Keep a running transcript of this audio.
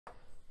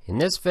In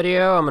this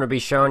video, I'm going to be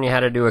showing you how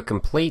to do a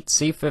complete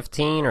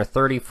C15 or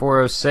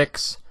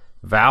 3406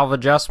 valve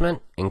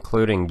adjustment,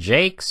 including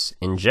jakes,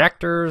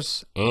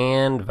 injectors,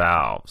 and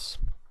valves.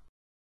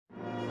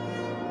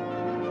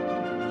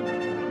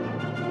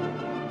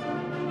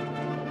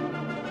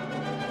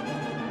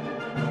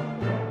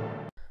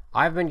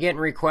 I've been getting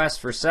requests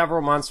for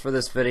several months for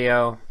this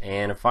video,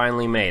 and I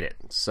finally made it.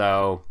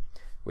 So,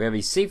 we have a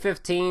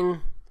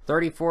C15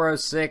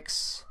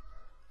 3406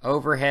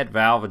 overhead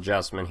valve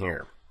adjustment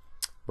here.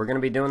 We're going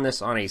to be doing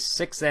this on a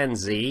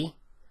 6NZ.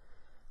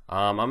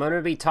 I'm going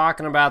to be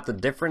talking about the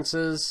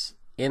differences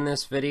in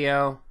this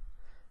video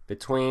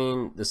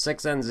between the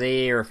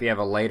 6NZ, or if you have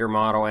a later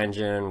model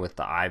engine with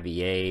the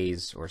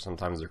IVAs, or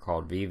sometimes they're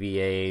called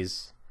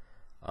VVAs,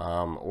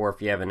 or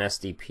if you have an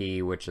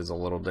SDP, which is a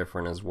little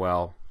different as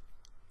well.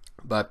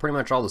 But pretty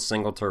much all the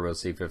single turbo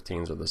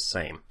C15s are the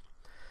same.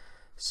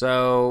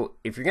 So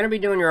if you're going to be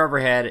doing your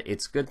overhead,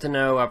 it's good to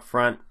know up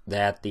front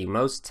that the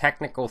most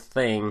technical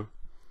thing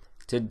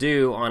to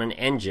do on an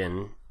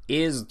engine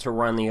is to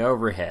run the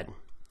overhead.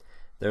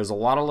 There's a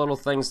lot of little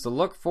things to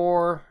look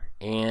for,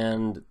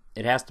 and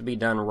it has to be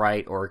done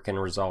right, or it can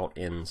result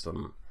in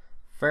some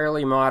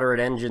fairly moderate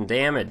engine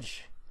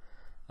damage.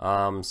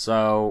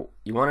 So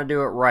you want to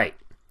do it right.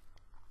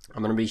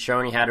 I'm going to be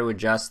showing you how to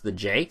adjust the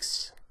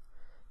jakes,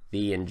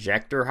 the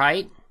injector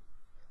height.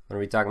 I'm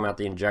going to be talking about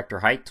the injector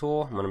height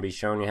tool. I'm going to be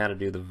showing you how to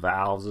do the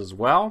valves as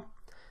well.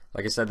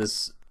 Like I said,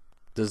 this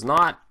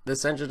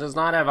engine does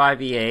not have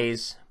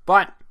IVAs,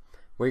 but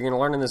what you're going to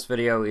learn in this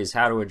video is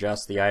how to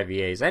adjust the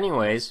IVAs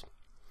anyways.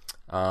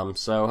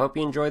 So hope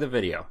you enjoy the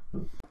video.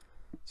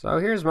 So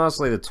here's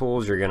mostly the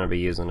tools you're going to be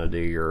using to do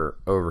your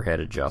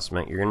overhead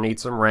adjustment. You're going to need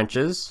some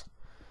wrenches.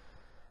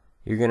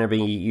 You're going to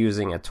be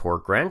using a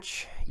torque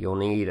wrench. You'll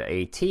need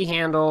a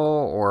T-handle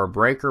or a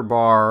breaker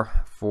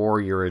bar for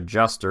your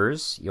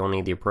adjusters. You'll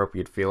need the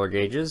appropriate feeler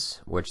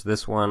gauges, which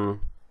this one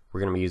we're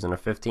going to be using a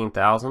 15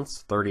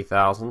 thousandths, 30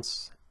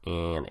 thousandths,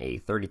 and a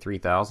 33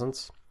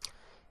 thousandths.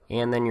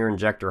 And then your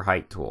injector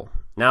height tool.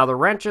 Now the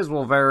wrenches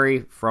will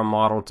vary from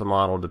model to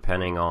model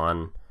depending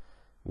on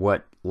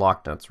what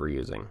lock nuts we're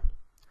using.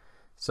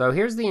 So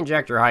here's the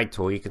injector height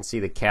tool. You can see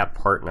the cat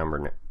part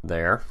number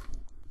there.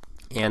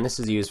 And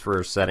this is used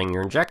for setting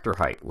your injector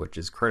height, which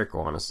is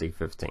critical on a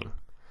C15.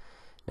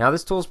 Now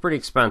this tool is pretty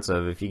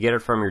expensive. If you get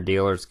it from your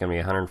dealer, it's going to be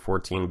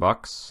 114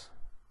 bucks.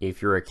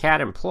 If you're a cat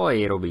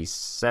employee, it'll be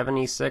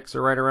 76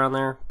 or right around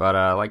there. But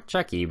like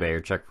check eBay or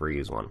check for a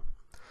used one.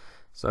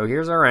 So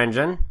here's our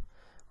engine.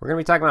 We're going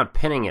to be talking about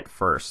pinning it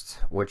first,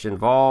 which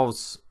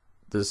involves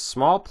this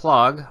small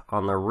plug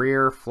on the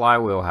rear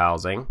flywheel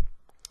housing.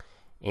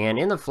 And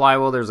in the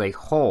flywheel, there's a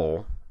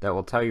hole that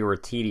will tell you where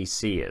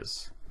TDC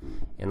is.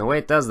 And the way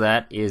it does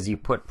that is you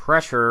put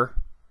pressure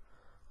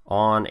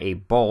on a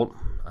bolt.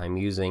 I'm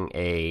using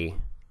a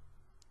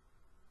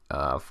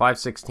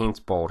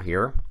 5/16 bolt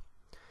here.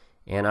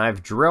 And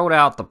I've drilled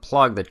out the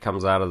plug that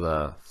comes out of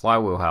the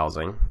flywheel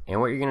housing. And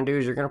what you're going to do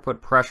is you're going to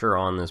put pressure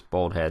on this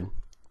bolt head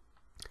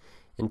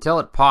until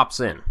it pops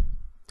in.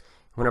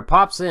 When it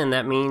pops in,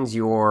 that means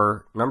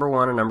your number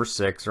 1 and number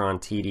 6 are on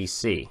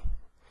TDC.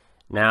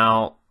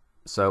 Now,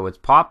 so it's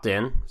popped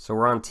in, so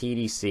we're on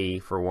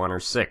TDC for 1 or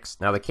 6.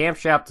 Now the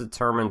camshaft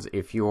determines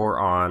if you're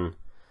on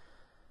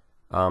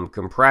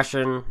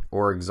compression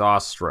or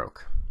exhaust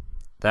stroke.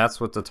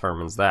 That's what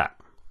determines that.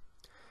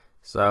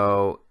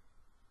 So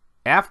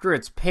after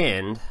it's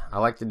pinned, I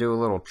like to do a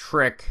little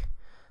trick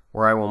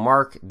where I will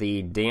mark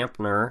the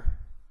dampener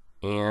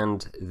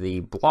and the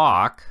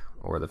block,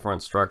 or the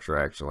front structure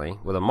actually,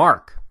 with a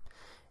mark.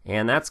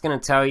 And that's going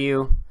to tell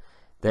you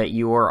that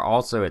you are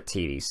also at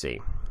TDC.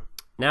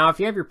 Now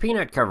if you have your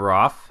peanut cover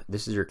off,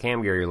 this is your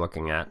cam gear you're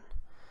looking at,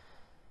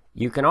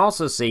 you can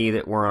also see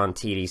that we're on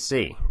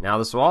TDC. Now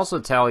this will also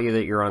tell you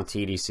that you're on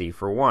TDC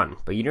for 1,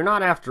 but you do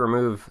not have to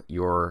remove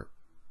your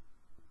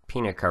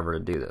peanut cover to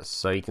do this.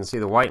 So you can see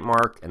the white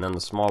mark and then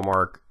the small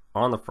mark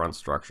on the front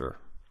structure.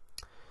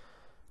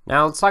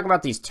 Now let's talk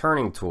about these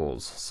turning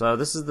tools. So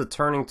this is the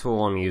turning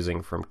tool I'm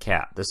using from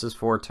Cat. This is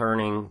for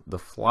turning the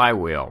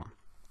flywheel.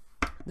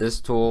 This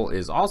tool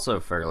is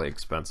also fairly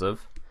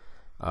expensive.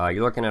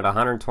 You're looking at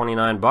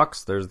 129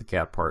 bucks. There's the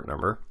Cat part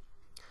number.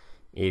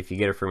 If you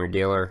get it from your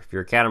dealer, if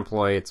you're a Cat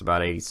employee, it's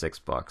about 86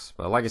 bucks.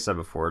 But like I said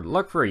before,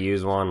 look for a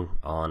used one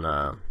on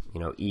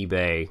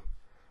eBay,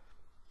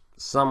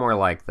 somewhere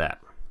like that.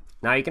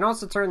 Now you can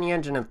also turn the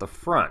engine at the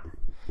front.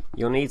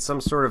 You'll need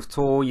some sort of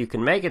tool. You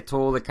can make a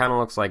tool that kind of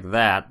looks like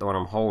that, the one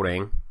I'm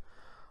holding,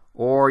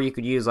 or you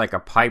could use like a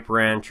pipe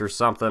wrench or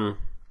something,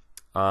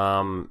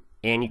 and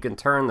you can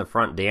turn the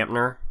front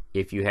dampener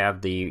if you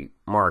have the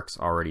marks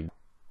already.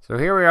 So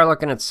here we are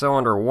looking at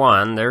cylinder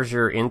 1. There's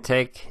your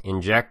intake,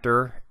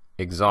 injector,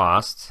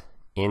 exhaust,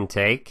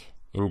 intake,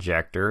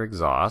 injector,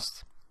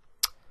 exhaust.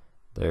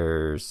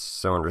 There's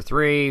cylinder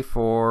 3,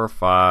 4,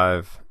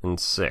 5, and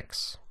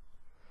 6.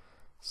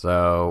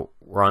 So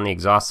we're on the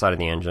exhaust side of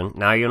the engine.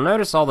 Now you'll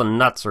notice all the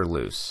nuts are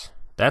loose.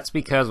 That's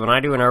because when I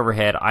do an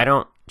overhead, I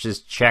don't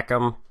just check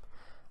them.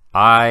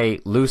 I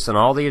loosen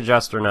all the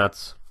adjuster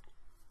nuts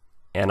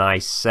and I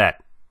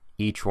set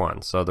each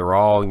one, so they're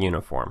all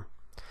uniform.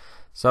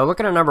 So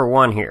looking at number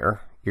 1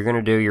 here, you're going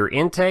to do your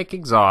intake,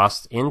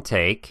 exhaust,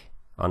 intake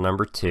on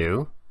number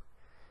 2,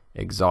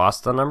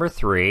 exhaust on number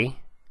 3,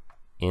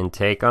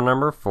 intake on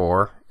number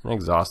 4, and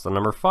exhaust on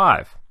number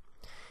 5.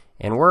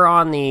 And we're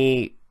on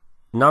the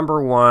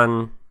number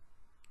 1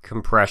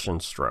 compression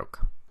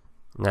stroke.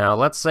 Now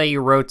let's say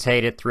you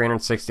rotate it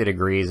 360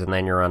 degrees and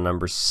then you're on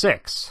number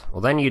 6.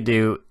 Well, then you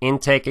do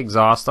intake,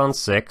 exhaust on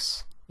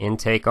 6,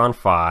 intake on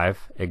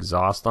 5,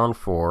 exhaust on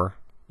 4,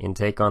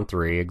 intake on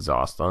 3,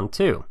 exhaust on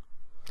 2.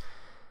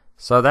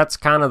 So that's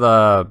kind of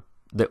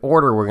the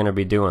order we're going to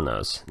be doing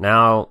those.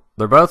 Now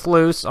they're both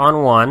loose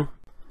on 1.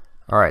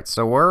 Alright,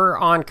 so we're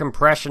on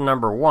compression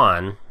number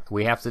 1.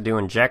 We have to do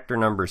injector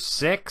number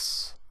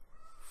 6,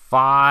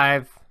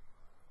 5,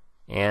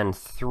 and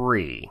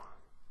 3.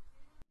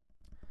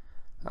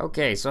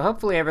 Okay, so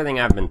hopefully everything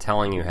I've been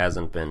telling you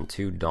hasn't been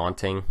too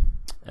daunting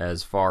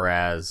as far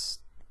as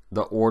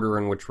the order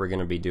in which we're going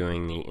to be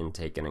doing the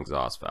intake and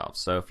exhaust valves.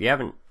 So if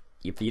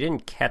you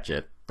didn't catch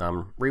it,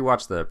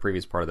 rewatch the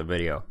previous part of the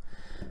video.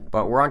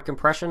 But we're on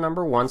compression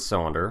number 1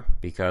 cylinder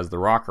because the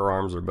rocker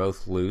arms are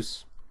both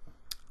loose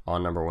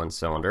on number 1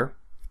 cylinder,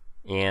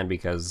 and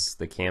because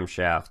the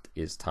camshaft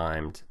is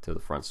timed to the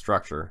front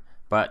structure.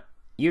 But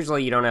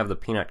usually you don't have the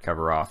peanut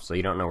cover off, so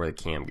you don't know where the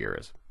cam gear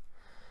is.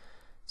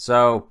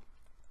 So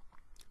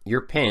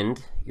you're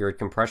pinned, you're at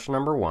compression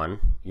number 1,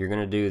 you're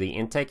going to do the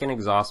intake and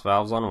exhaust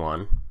valves on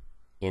 1,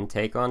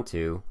 intake on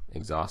 2,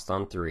 exhaust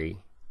on 3,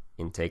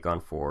 intake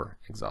on 4,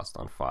 exhaust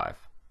on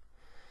 5.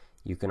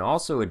 You can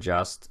also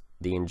adjust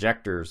the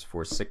injectors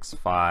for 6,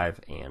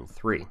 5, and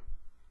 3.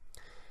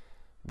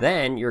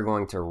 Then you're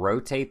going to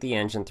rotate the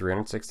engine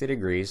 360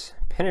 degrees,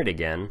 pin it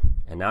again,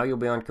 and now you'll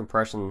be on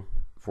compression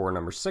for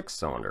number 6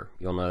 cylinder.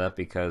 You'll know that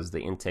because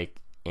the intake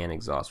and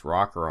exhaust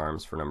rocker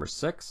arms for number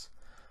 6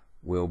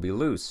 will be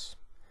loose.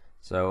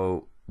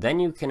 So then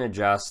you can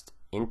adjust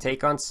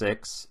intake on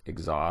 6,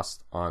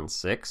 exhaust on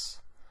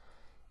 6,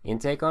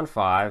 intake on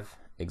 5,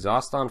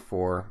 exhaust on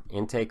 4,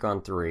 intake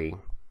on 3,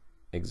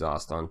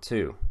 exhaust on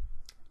 2.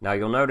 Now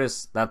you'll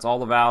notice that's all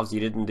the valves you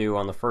didn't do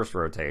on the first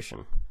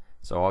rotation.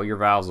 So all your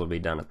valves will be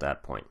done at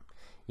that point.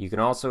 You can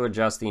also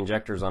adjust the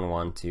injectors on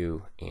 1,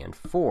 2, and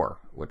 4,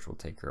 which will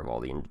take care of all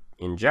the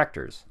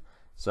injectors.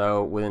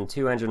 So within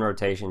 2 engine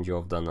rotations,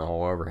 you'll have done the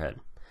whole overhead.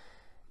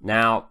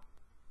 Now,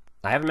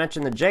 I haven't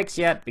mentioned the jakes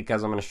yet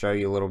because I'm going to show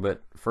you a little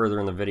bit further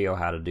in the video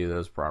how to do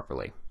those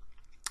properly.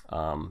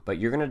 But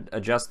you're going to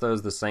adjust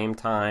those the same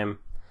time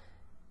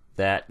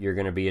that you're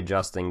going to be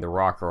adjusting the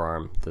rocker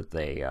arm that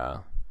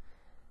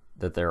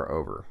they're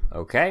over.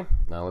 Okay,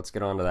 now let's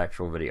get on to the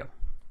actual video.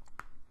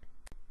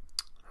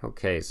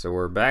 Okay, so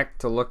we're back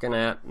to looking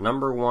at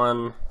number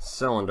 1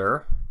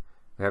 cylinder.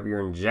 We have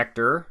your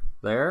injector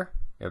there,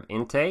 you have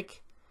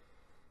intake,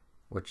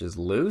 which is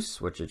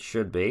loose, which it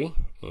should be,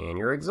 and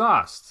your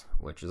exhaust,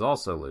 which is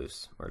also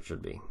loose, or it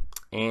should be.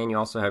 And you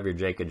also have your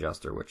jake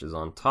adjuster, which is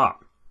on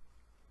top.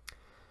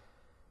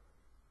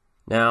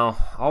 Now,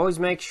 always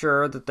make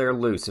sure that they're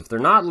loose. If they're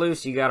not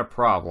loose, you got a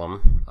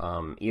problem.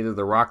 Either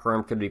the rocker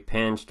arm could be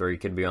pinched or you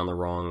could be on the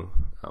wrong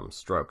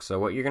stroke. So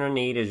what you're going to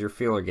need is your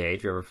feeler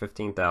gauge. You have a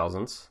 15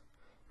 thousandths.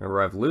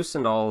 Remember, I've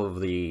loosened all of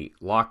the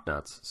lock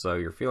nuts, so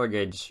your feeler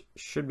gauge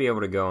should be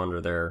able to go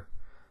under there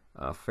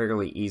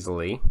fairly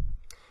easily.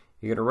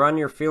 You're going to run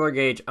your feeler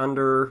gauge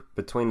under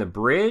between the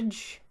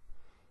bridge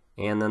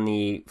and then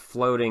the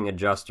floating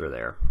adjuster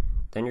there.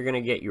 Then you're going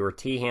to get your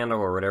T-handle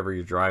or whatever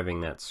you're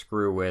driving that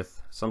screw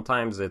with.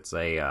 Sometimes it's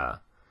an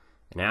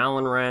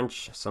Allen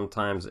wrench,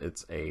 sometimes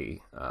it's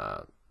a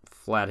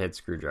flathead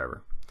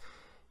screwdriver.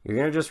 You're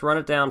going to just run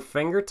it down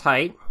finger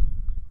tight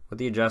with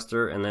the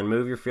adjuster and then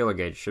move your feeler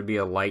gauge. It should be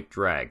a light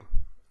drag.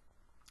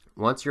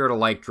 Once you're at a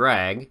light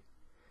drag,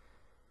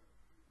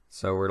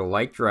 so we're at a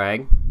light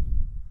drag,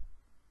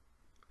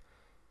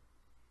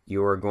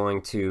 you are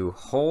going to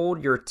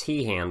hold your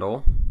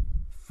T-handle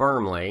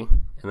firmly,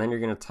 and then you're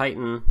going to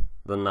tighten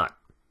the nut.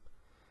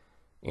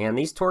 And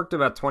these torque to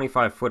about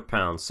 25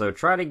 foot-pounds, so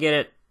try to get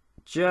it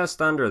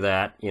just under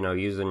that,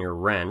 using your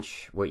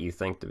wrench, what you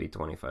think to be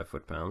 25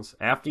 foot-pounds.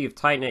 After you've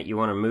tightened it, you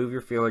want to move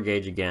your feeler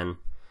gauge again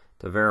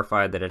to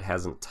verify that it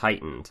hasn't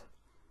tightened,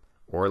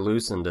 or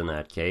loosened in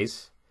that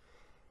case.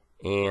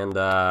 And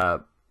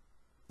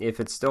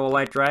if it's still a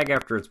light drag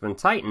after it's been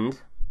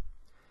tightened,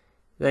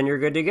 then you're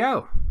good to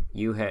go.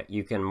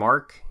 You can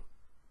mark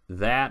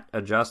that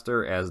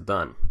adjuster as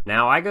done.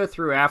 Now I go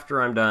through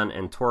after I'm done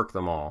and torque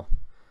them all.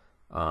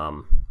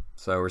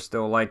 So we're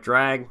still a light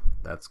drag,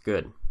 that's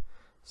good.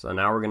 So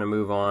now we're going to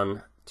move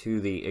on to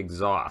the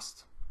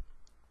exhaust.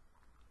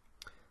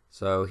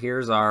 So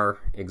here's our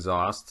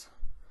exhaust.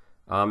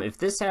 If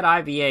this had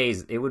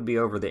IVAs, it would be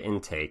over the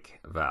intake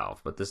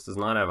valve, but this does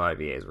not have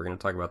IVAs. We're going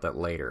to talk about that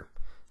later.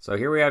 So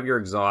here we have your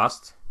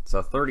exhaust. It's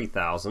a 30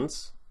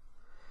 thousandths.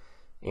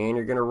 And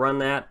you're going to run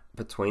that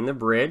between the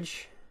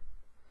bridge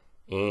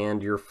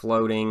and your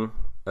floating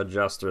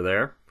adjuster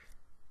there.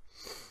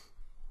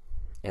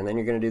 And then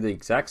you're going to do the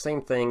exact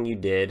same thing you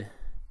did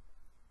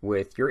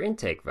with your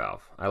intake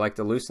valve. I like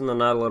to loosen the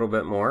nut a little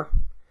bit more.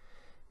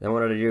 Then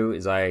what I do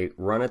is I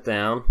run it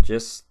down,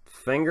 just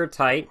finger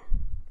tight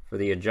for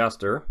the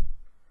adjuster.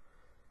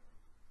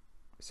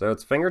 So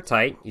it's finger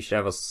tight. You should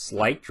have a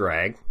slight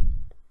drag.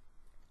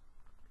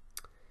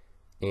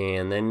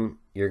 And then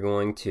you're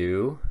going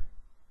to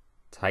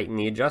tighten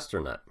the adjuster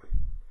nut.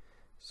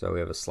 So we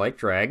have a slight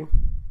drag.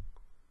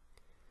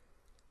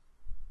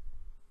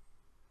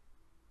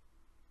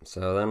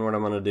 So then what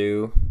I'm going to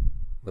do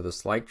with a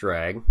slight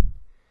drag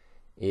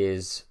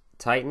is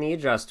tighten the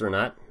adjuster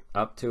nut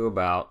up to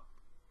about,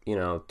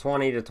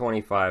 20 to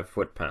 25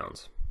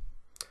 foot-pounds.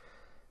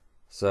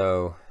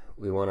 So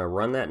we want to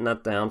run that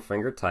nut down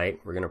finger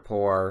tight. We're going to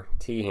pull our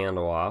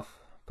T-handle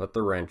off, put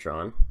the wrench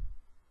on.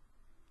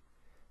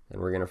 Then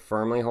we're going to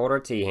firmly hold our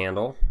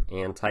T-handle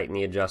and tighten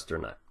the adjuster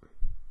nut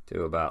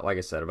to about, like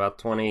I said, about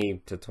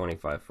 20 to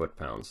 25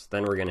 foot-pounds.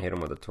 Then we're going to hit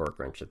them with a torque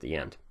wrench at the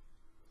end.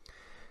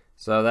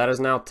 So that is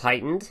now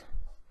tightened.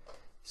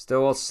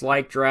 Still a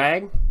slight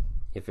drag.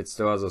 If it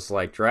still has a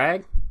slight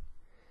drag,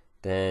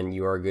 then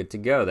you are good to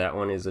go. That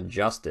one is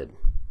adjusted.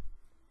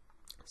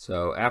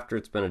 So after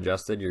it's been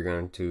adjusted, you're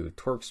going to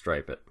torque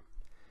stripe it.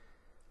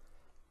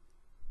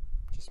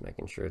 Just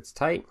making sure it's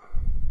tight.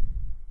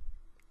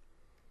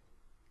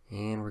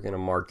 And we're going to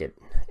mark it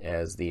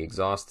as the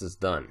exhaust is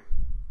done.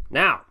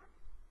 Now,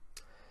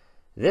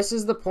 this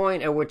is the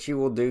point at which you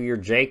will do your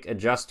Jake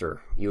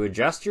adjuster. You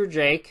adjust your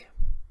Jake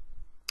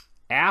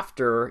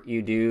after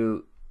you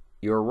do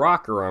your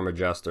rocker arm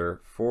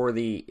adjuster for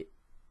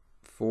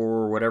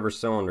whatever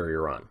cylinder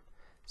you're on.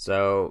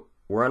 So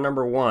we're on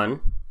number 1.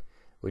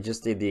 We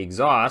just did the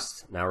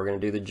exhaust. Now we're going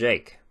to do the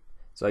Jake.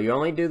 So you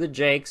only do the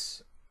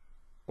Jakes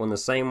on the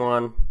same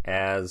one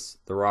as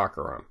the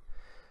rocker arm.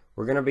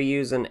 We're going to be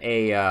using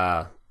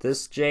a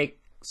this Jake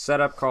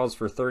setup calls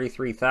for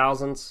 33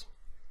 thousandths.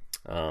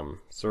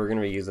 So we're going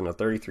to be using a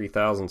 33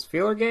 thousandths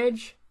feeler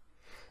gauge.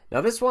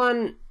 Now this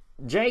one,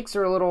 Jakes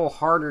are a little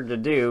harder to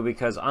do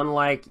because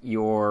unlike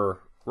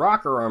your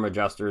rocker arm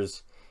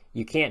adjusters,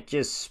 you can't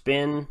just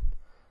spin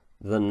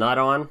the nut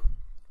on.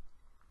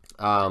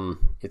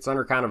 It's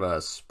under kind of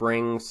a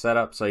spring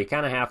setup, so you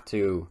kind of have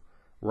to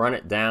run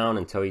it down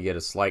until you get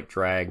a slight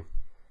drag.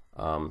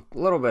 A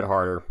little bit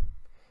harder.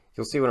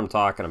 You'll see what I'm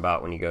talking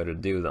about when you go to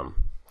do them.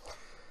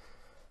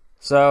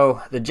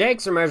 So the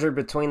Jakes are measured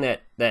between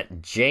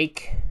that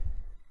Jake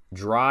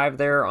drive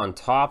there on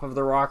top of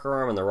the rocker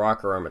arm and the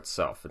rocker arm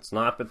itself. It's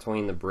not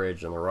between the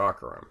bridge and the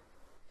rocker arm.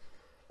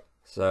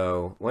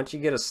 So once you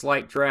get a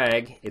slight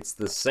drag, it's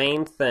the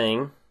same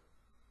thing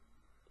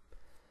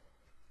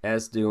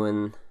as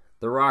doing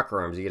the rocker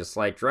arms. You get a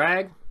slight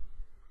drag,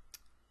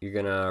 you're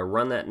going to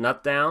run that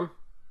nut down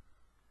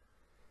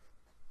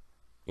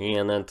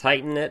and then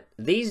tighten it.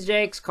 These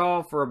Jakes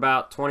call for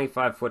about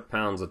 25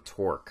 foot-pounds of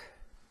torque.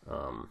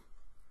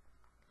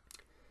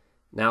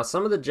 Now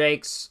some of the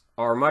Jakes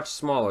are much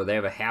smaller. They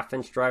have a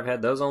 1/2-inch drive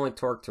head. Those only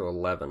torque to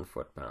 11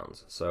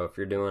 foot-pounds. So if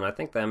you're doing, I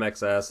think the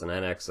MXS and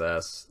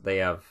NXS, they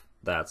have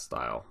that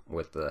style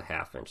with the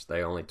 1/2-inch.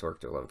 They only torque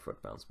to 11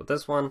 foot-pounds. But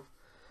this one,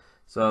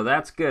 so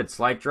that's good.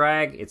 Slight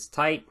drag, it's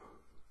tight,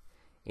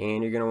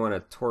 and you're going to want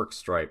to torque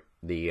stripe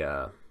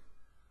the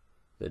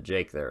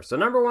Jake there. So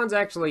number 1's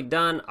actually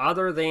done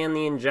other than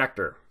the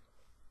injector.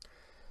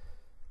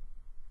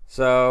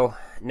 So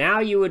now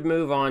you would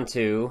move on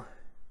to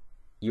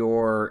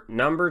your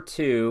number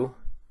 2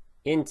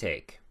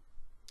 intake.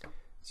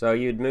 So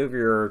you'd move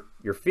your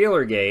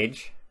feeler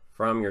gauge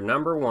from your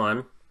number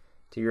 1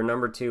 to your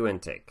number 2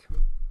 intake.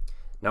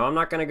 Now I'm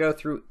not going to go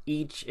through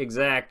each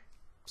exact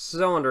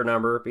cylinder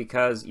number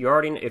because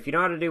if you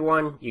know how to do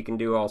one, you can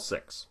do all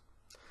 6.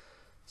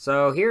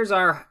 So here's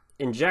our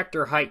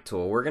injector height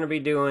tool. We're going to be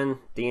doing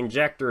the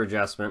injector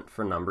adjustment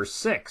for number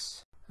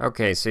 6.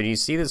 Okay, so do you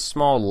see this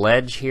small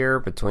ledge here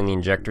between the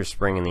injector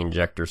spring and the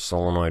injector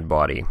solenoid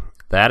body?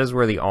 That is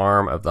where the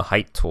arm of the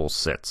height tool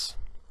sits.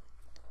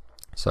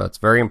 So it's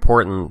very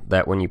important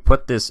that when you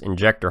put this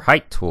injector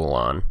height tool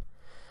on,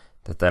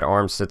 that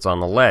arm sits on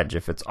the ledge.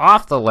 If it's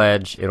off the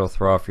ledge, it'll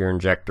throw off your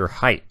injector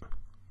height.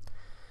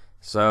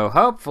 So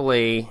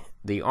hopefully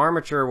the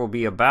armature will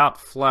be about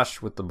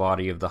flush with the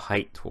body of the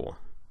height tool.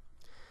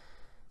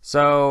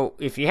 So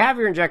if you have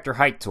your injector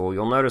height tool,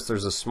 you'll notice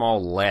there's a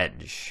small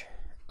ledge.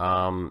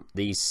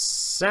 The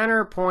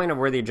center point of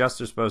where the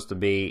adjuster is supposed to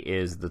be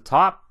is the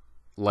top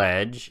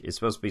ledge is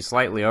supposed to be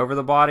slightly over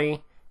the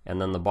body,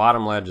 and then the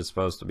bottom ledge is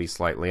supposed to be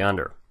slightly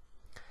under.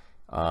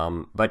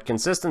 But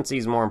consistency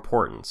is more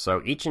important,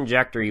 so each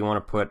injector you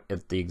want to put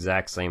at the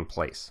exact same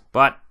place.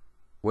 But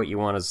what you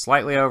want is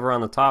slightly over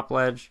on the top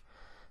ledge,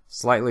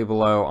 slightly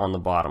below on the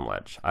bottom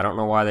ledge. I don't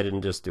know why they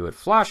didn't just do it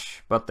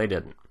flush, but they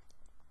didn't.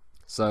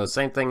 So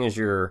same thing as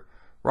your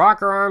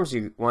rocker arms.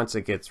 Once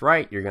it gets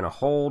right, you're going to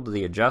hold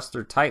the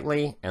adjuster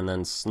tightly and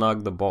then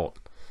snug the bolt.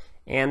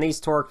 And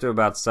these torque to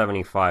about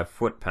 75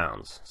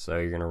 foot-pounds, so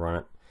you're going to run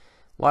it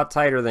a lot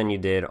tighter than you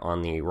did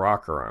on the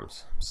rocker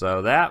arms.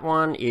 So that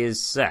one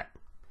is set.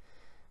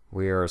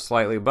 We are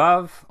slightly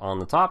above on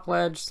the top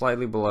ledge,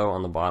 slightly below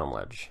on the bottom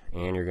ledge.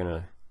 And you're going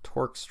to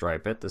torque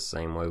stripe it the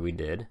same way we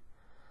did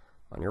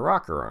on your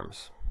rocker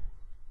arms.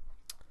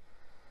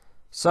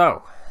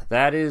 So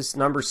that is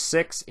number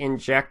 6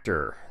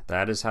 injector.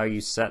 That is how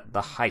you set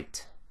the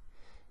height.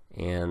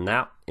 And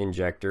that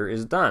injector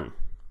is done.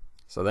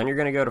 So then you're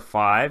going to go to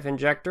 5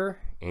 injector,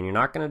 and you're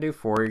not going to do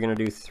 4, you're going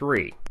to do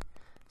 3.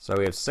 So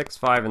we have 6,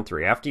 5, and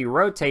 3. After you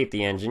rotate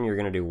the engine, you're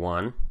going to do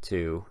 1,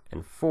 2,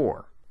 and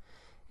 4.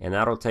 And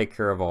that'll take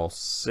care of all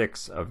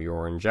 6 of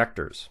your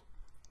injectors.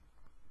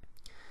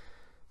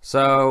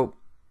 So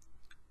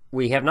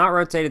we have not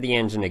rotated the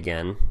engine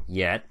again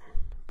yet,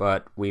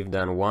 but we've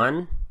done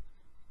 1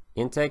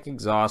 intake,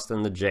 exhaust,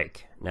 and the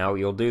Jake. Now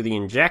you'll do the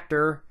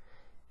injector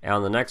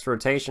on the next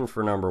rotation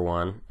for number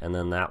 1, and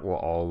then that will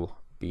all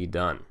be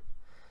done.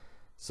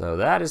 So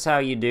that is how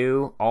you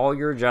do all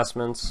your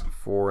adjustments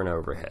for an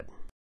overhead.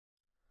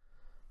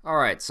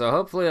 Alright, so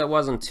hopefully that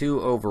wasn't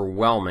too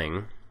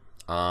overwhelming.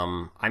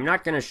 I'm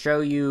not going to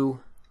show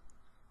you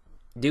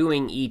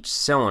doing each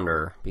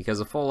cylinder, because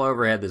a full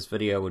overhead this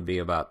video would be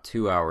about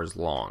 2 hours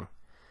long,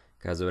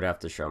 because it would have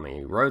to show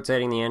me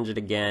rotating the engine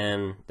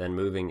again, then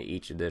moving to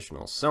each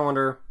additional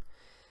cylinder.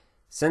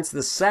 Since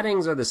the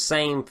settings are the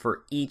same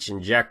for each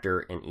injector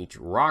and each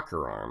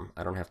rocker arm,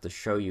 I don't have to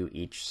show you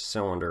each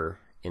cylinder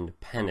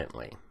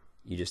independently.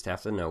 You just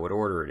have to know what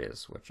order it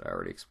is, which I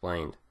already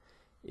explained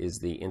is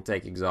the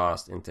intake,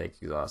 exhaust, intake,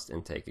 exhaust,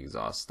 intake,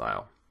 exhaust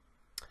style.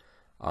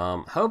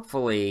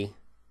 Hopefully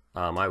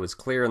I was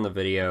clear in the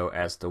video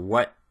as to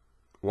what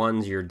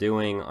ones you're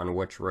doing on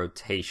which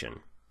rotation.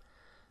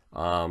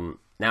 Now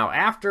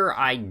after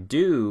I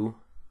do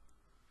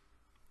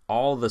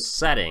all the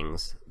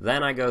settings,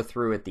 then I go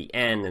through at the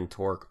end and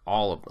torque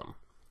all of them.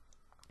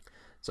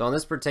 So on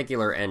this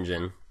particular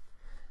engine,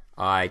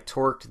 I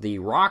torqued the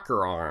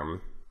rocker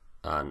arm,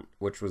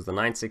 which was the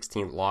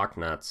 9/16 lock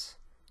nuts,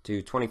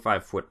 to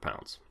 25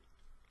 foot-pounds.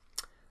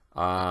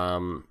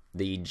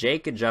 The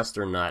Jake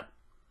adjuster nut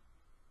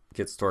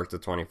gets torqued to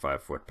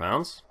 25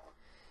 foot-pounds,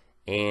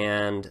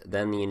 and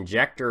then the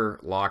injector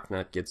lock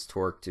nut gets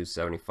torqued to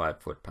 75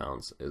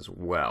 foot-pounds as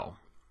well.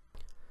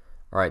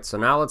 Alright, so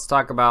now let's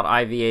talk about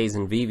IVAs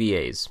and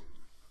VVAs.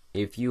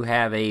 If you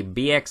have a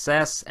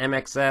BXS,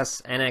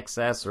 MXS,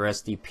 NXS, or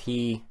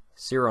SDP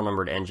serial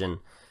numbered engine,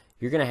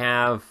 you're going to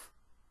have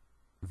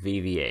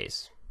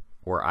VVAs,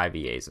 or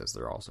IVAs as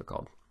they're also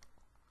called.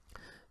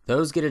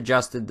 Those get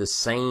adjusted the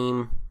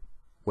same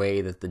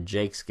way that the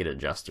Jakes get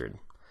adjusted.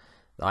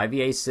 The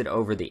IVAs sit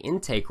over the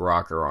intake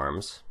rocker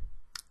arms,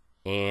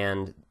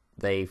 and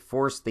they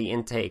force the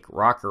intake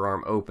rocker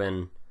arm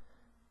open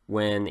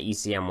when the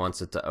ECM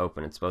wants it to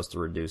open. It's supposed to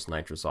reduce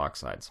nitrous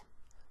oxides.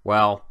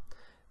 Well,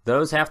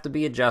 those have to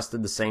be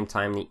adjusted the same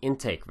time the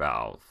intake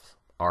valves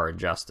are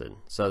adjusted.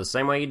 So the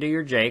same way you do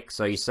your Jake,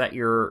 so you set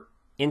your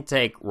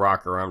intake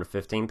rocker arm to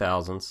 15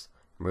 thousandths,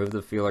 remove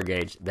the feeler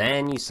gauge,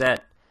 then you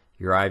set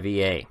your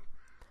IVA.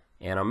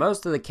 And on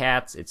most of the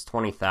cats, it's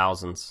 20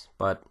 thousandths,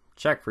 but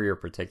check for your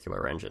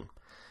particular engine.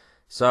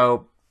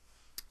 So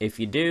if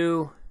you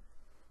do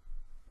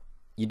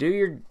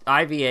your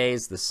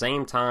IVAs the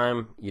same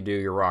time you do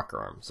your rocker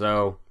arm.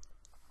 So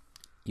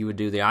you would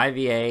do the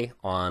IVA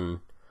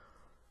on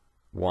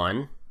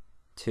 1,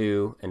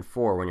 2, and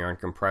 4 when you're on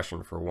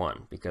compression for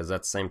 1, because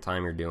that's the same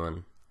time you're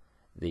doing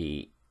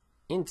the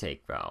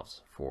intake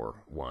valves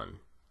for 1,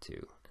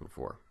 2, and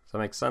 4. Does that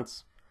make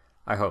sense?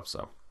 I hope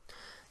so.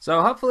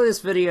 So hopefully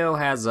this video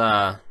has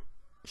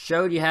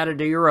showed you how to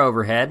do your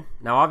overhead.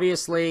 Now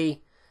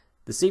obviously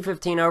the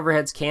C15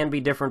 overheads can be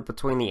different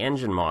between the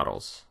engine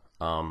models.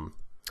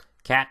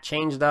 Cat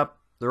changed up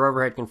their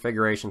overhead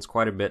configurations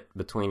quite a bit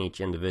between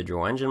each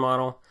individual engine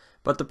model,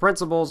 but the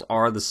principles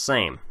are the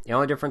same. The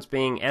only difference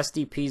being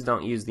SDPs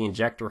don't use the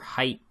injector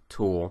height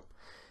tool.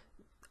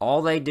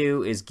 All they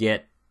do is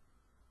get,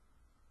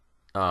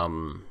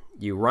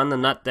 you run the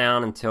nut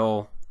down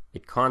until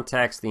it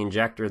contacts the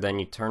injector, then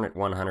you turn it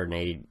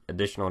 180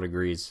 additional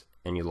degrees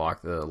and you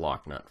lock the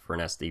lock nut for an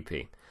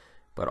SDP.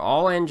 But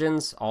all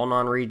engines, all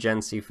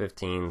non-regen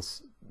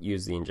C15s,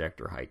 use the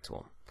injector height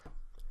tool.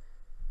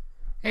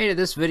 Hey, did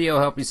this video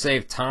help you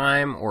save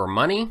time or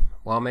money?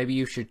 Well, maybe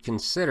you should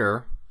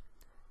consider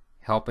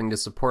helping to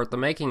support the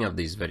making of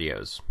these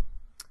videos.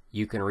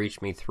 You can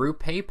reach me through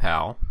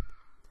PayPal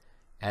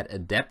at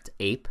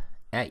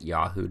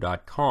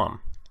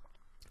adeptape@yahoo.com.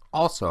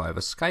 Also, I have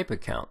a Skype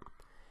account.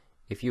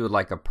 If you would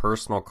like a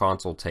personal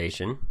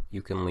consultation,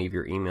 you can leave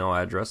your email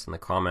address in the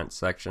comments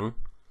section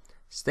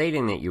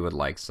stating that you would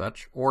like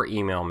such, or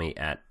email me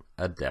at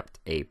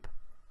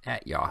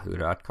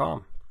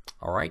adeptape@yahoo.com.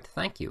 Alright,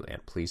 thank you,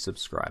 and please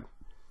subscribe.